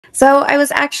So I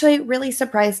was actually really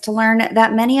surprised to learn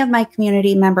that many of my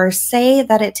community members say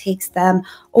that it takes them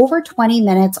over 20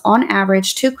 minutes on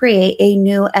average to create a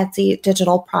new Etsy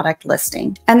digital product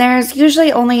listing. And there's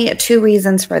usually only two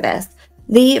reasons for this.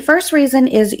 The first reason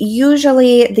is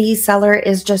usually the seller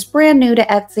is just brand new to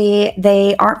Etsy.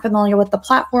 They aren't familiar with the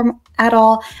platform at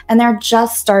all, and they're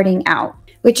just starting out,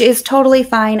 which is totally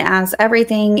fine, as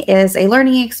everything is a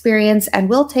learning experience and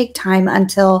will take time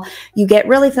until you get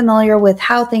really familiar with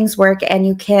how things work and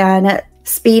you can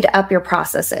speed up your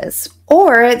processes.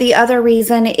 Or the other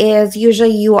reason is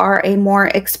usually you are a more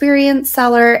experienced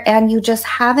seller and you just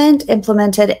haven't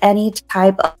implemented any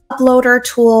type of uploader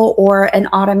tool or an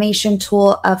automation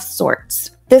tool of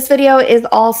sorts. This video is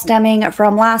all stemming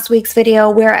from last week's video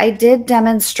where I did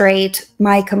demonstrate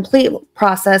my complete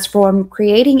process from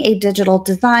creating a digital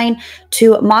design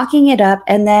to mocking it up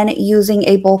and then using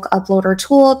a bulk uploader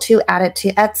tool to add it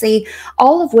to Etsy,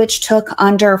 all of which took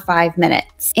under 5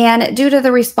 minutes. And due to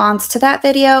the response to that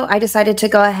video, I decided to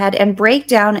go ahead and break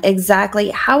down exactly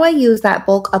how I use that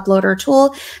bulk uploader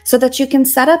tool so that you can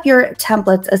set up your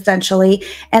templates essentially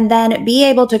and then be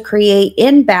able to create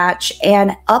in batch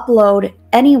and upload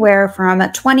anywhere from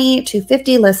 20 to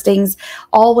 50 listings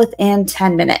all within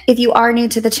 10 minutes. If you are new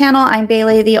to the channel, I'm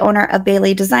Bailey, the owner of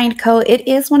Bailey Design Co. It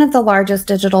is one of the largest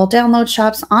digital download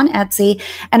shops on Etsy,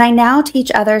 and I now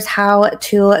teach others how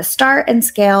to start and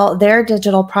scale their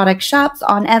digital product shops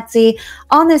on Etsy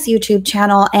on this YouTube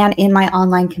channel and in my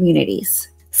online communities.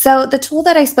 So the tool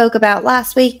that I spoke about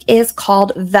last week is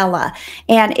called Vella,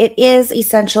 and it is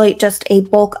essentially just a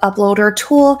bulk uploader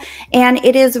tool, and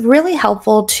it is really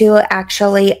helpful to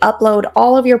actually upload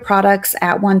all of your products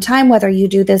at one time, whether you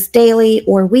do this daily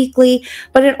or weekly,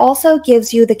 but it also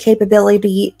gives you the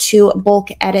capability to bulk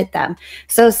edit them.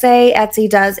 So say Etsy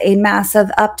does a massive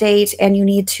update and you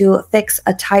need to fix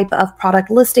a type of product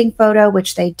listing photo,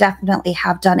 which they definitely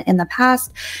have done in the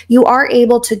past, you are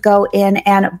able to go in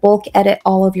and bulk edit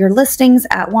all of your listings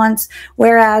at once,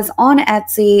 whereas on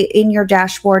Etsy in your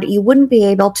dashboard you wouldn't be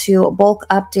able to bulk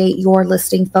update your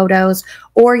listing photos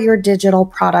or your digital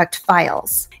product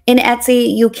files. In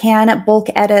Etsy, you can bulk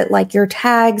edit like your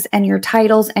tags and your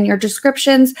titles and your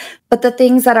descriptions, but the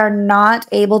things that are not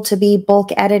able to be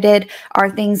bulk edited are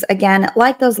things, again,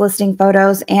 like those listing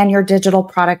photos and your digital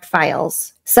product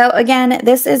files. So again,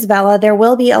 this is Vella. There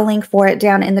will be a link for it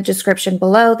down in the description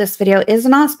below. This video is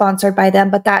not sponsored by them,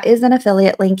 but that is an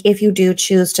affiliate link if you do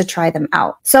choose to try them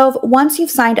out. So once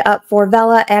you've signed up for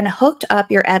Vella and hooked up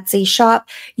your Etsy shop,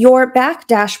 your back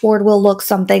dashboard will look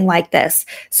something like this.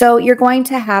 So you're going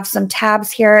to have some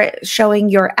tabs here showing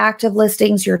your active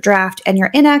listings, your draft, and your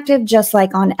inactive, just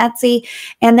like on Etsy.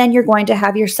 And then you're going to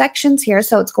have your sections here.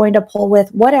 So it's going to pull with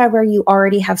whatever you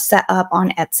already have set up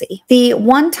on Etsy. The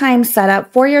one-time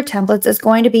setup for your templates is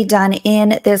going to be done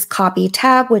in this copy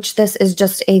tab, which this is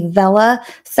just a Vella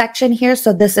section here.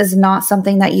 So this is not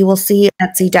something that you will see on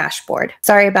Etsy dashboard.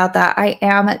 Sorry about that. I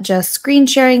am just screen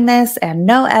sharing this and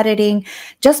no editing,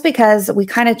 just because we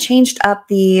kind of changed up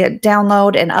the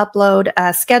download and upload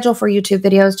schedule for YouTube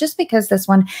videos, just because this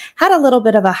one had a little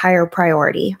bit of a higher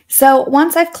priority. So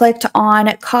once I've clicked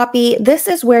on copy, this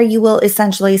is where you will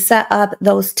essentially set up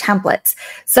those templates.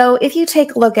 So if you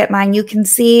take a look at mine, you can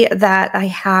see that I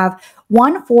have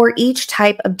one for each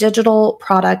type of digital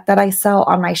product that I sell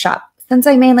on my shop. Since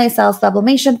I mainly sell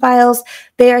sublimation files,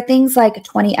 they are things like a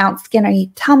 20-ounce skinny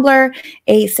tumbler,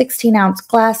 a 16-ounce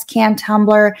glass can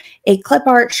tumbler, a clip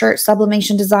art shirt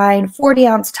sublimation design,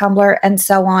 40-ounce tumbler, and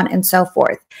so on and so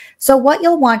forth. So what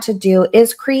you'll want to do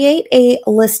is create a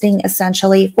listing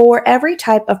essentially for every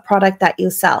type of product that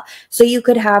you sell. So you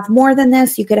could have more than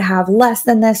this, you could have less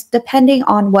than this, depending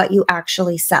on what you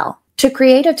actually sell. To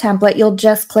create a template, you'll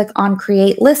just click on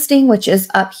Create Listing, which is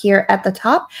up here at the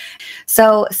top.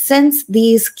 So since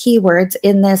these keywords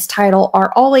in this title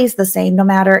are always the same, no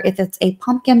matter if it's a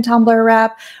pumpkin tumbler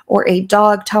wrap or a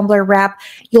dog tumbler wrap,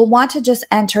 you'll want to just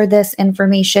enter this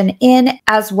information in,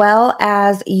 as well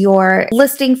as your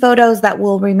listing photos that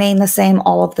will remain the same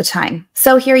all of the time.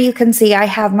 So here you can see I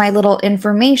have my little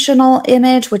informational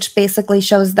image, which basically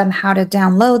shows them how to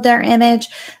download their image,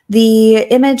 the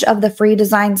image of the free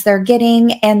designs they're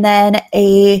getting, and then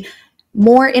a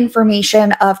more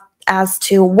information as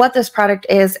to what this product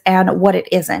is and what it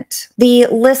isn't. The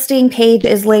listing page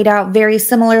is laid out very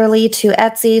similarly to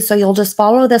Etsy, so you'll just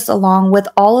follow this along with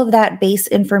all of that base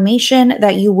information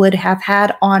that you would have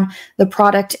had on the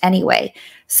product anyway.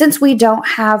 Since we don't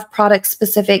have product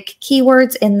specific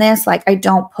keywords in this, like I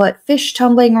don't put fish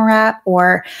tumbling wrap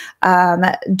or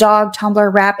dog tumbler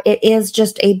wrap, it is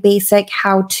just a basic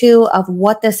how-to of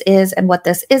what this is and what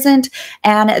this isn't.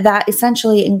 And that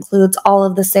essentially includes all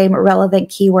of the same relevant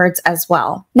keywords as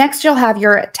well. Next, you'll have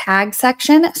your tag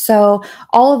section. So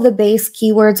all of the base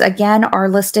keywords again are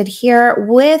listed here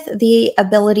with the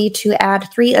ability to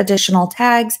add 3 additional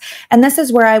tags. And this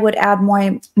is where I would add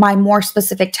my more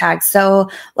specific tags. So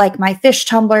like my fish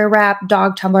tumbler wrap,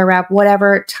 dog tumbler wrap,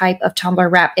 whatever type of tumbler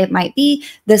wrap it might be,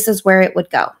 this is where it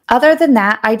would go. Other than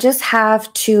that, I just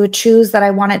have to choose that I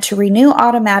want it to renew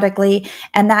automatically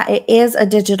and that it is a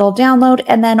digital download,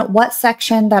 and then what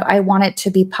section that I want it to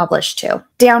be published to.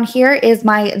 Down here is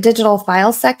my digital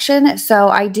files section. So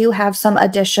I do have some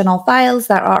additional files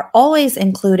that are always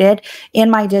included in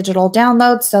my digital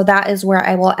downloads. So that is where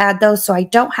I will add those, so I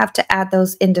don't have to add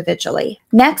those individually.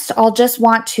 Next, I'll just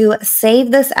want to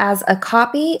save this as a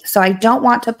copy. So I don't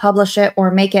want to publish it or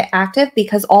make it active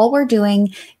because all we're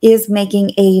doing is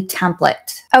making a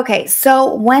template. Okay,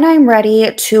 so when I'm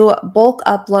ready to bulk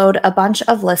upload a bunch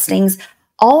of listings,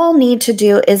 all I'll need to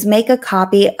do is make a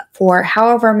copy for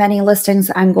however many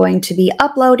listings I'm going to be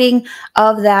uploading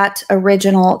of that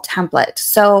original template.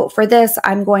 So for this,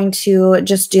 I'm going to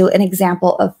just do an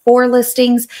example of 4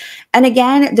 listings. And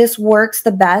again, this works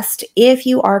the best if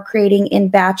you are creating in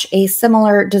batch a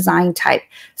similar design type.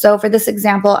 So for this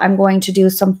example, I'm going to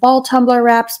do some fall tumbler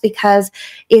wraps because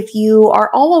if you are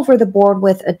all over the board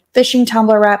with a fishing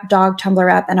tumbler wrap, dog tumbler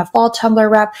wrap, and a fall tumbler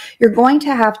wrap, you're going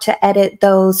to have to edit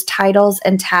those titles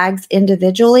and tags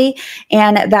individually.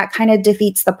 And that kind of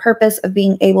defeats the purpose of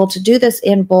being able to do this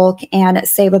in bulk and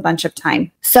save a bunch of time.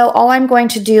 So all I'm going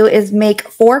to do is make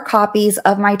 4 copies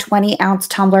of my 20-ounce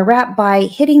tumbler wrap by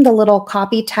hitting the little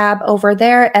copy tab over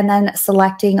there and then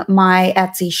selecting my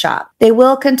Etsy shop. They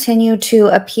will continue to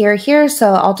appear here,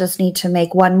 so I'll just need to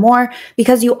make 1 more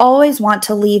because you always want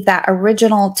to leave that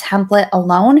original template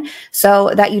alone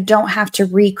so that you don't have to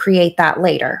recreate that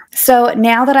later. So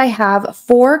now that I have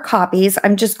 4 copies,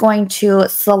 I'm just going to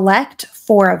select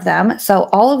 4 of them. So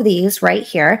all of these right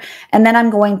here, and then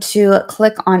I'm going to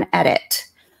click on edit.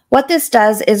 What this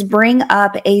does is bring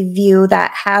up a view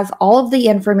that has all of the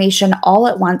information all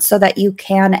at once so that you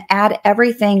can add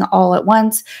everything all at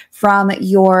once, from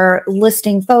your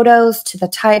listing photos to the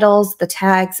titles, the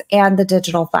tags, and the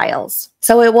digital files.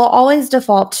 So it will always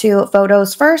default to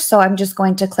photos first. So I'm just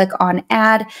going to click on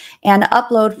add and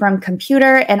upload from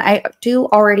computer. And I do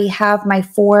already have my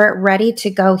 4 ready to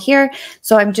go here.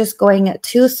 So I'm just going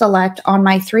to select on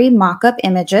my 3 mockup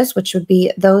images, which would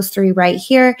be those 3 right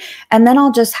here. And then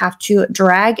I'll just have to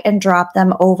drag and drop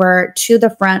them over to the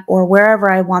front or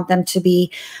wherever I want them to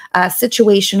be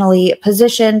situationally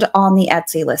positioned on the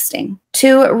Etsy listing. To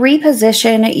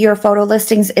reposition your photo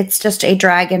listings, it's just a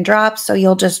drag and drop. So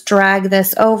you'll just drag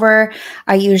this over.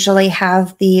 I usually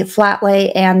have the flat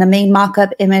lay and the main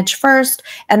mockup image first,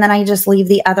 and then I just leave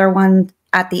the other one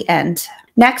at the end.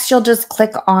 Next, you'll just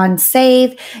click on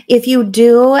save. If you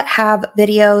do have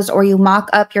videos or you mock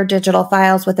up your digital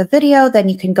files with a video, then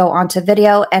you can go onto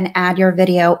video and add your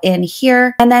video in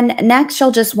here. And then next,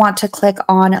 you'll just want to click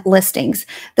on listings.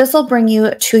 This will bring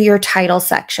you to your title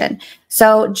section.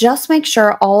 So just make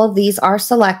sure all of these are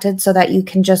selected so that you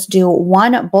can just do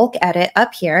 1 bulk edit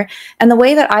up here. And the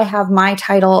way that I have my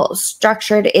title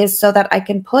structured is so that I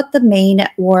can put the main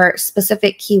or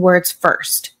specific keywords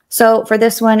first. So for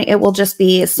this one, it will just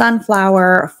be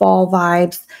sunflower, fall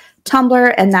vibes,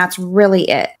 Tumblr, and that's really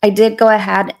it. I did go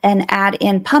ahead and add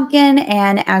in pumpkin,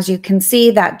 and as you can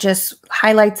see, that just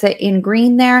highlights it in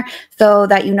green there so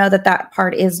that you know that that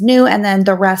part is new, and then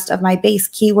the rest of my base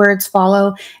keywords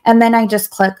follow, and then I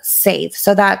just click save.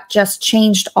 So that just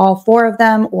changed all 4 of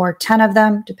them or 10 of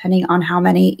them, depending on how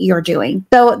many you're doing.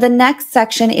 So the next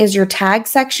section is your tag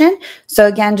section. So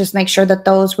again, just make sure that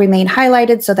those remain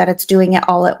highlighted so that it's doing it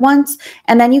all at once,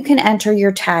 and then you can enter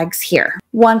your tags here.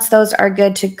 Once those are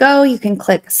good to go, you can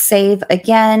click save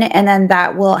again, and then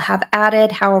that will have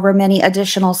added however many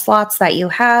additional slots that you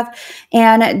have.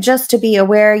 And just to be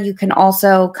aware, you can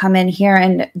also come in here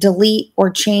and delete or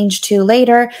change to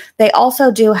later. They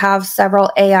also do have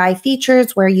several AI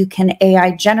features where you can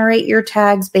AI generate your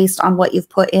tags based on what you've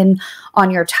put in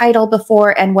on your title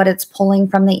before and what it's pulling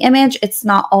from the image. It's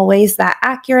not always that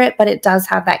accurate, but it does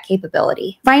have that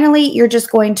capability. Finally, you're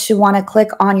just going to want to click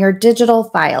on your digital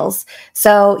files.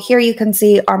 So here you can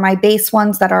see are my base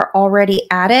ones that are already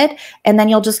added, and then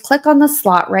you'll just click on the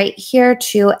slot right here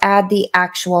to add the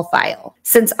actual file. file.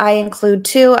 Since I include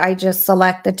 2, I just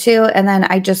select the 2 and then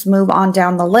I just move on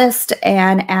down the list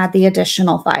and add the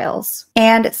additional files.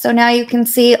 And so now you can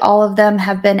see all of them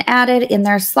have been added in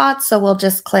their slots. So we'll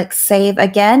just click save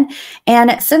again.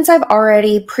 And since I've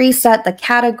already preset the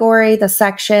category, the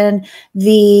section,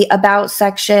 the about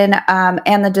section,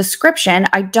 and the description,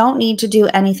 I don't need to do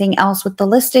anything else with the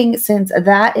listing since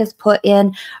that is put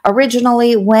in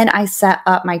originally when I set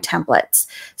up my templates.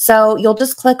 So you'll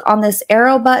just click on this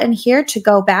arrow button here to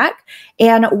go back.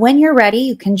 And when you're ready,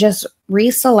 you can just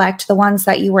reselect the ones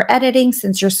that you were editing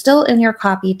since you're still in your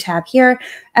copy tab here,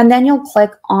 and then you'll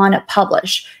click on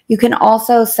publish. You can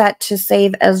also set to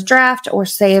save as draft or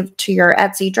save to your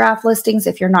Etsy draft listings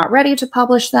if you're not ready to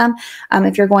publish them,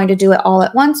 if you're going to do it all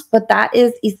at once, but that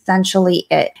is essentially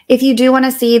it. If you do want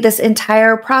to see this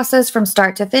entire process from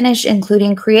start to finish,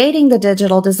 including creating the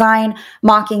digital design,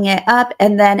 mocking it up,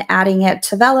 and then adding it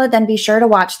to Vella, then be sure to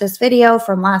watch this video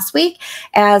from last week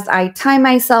as I time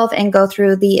myself and go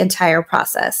through the entire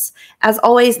process. As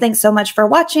always, thanks so much for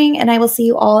watching, and I will see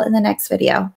you all in the next video.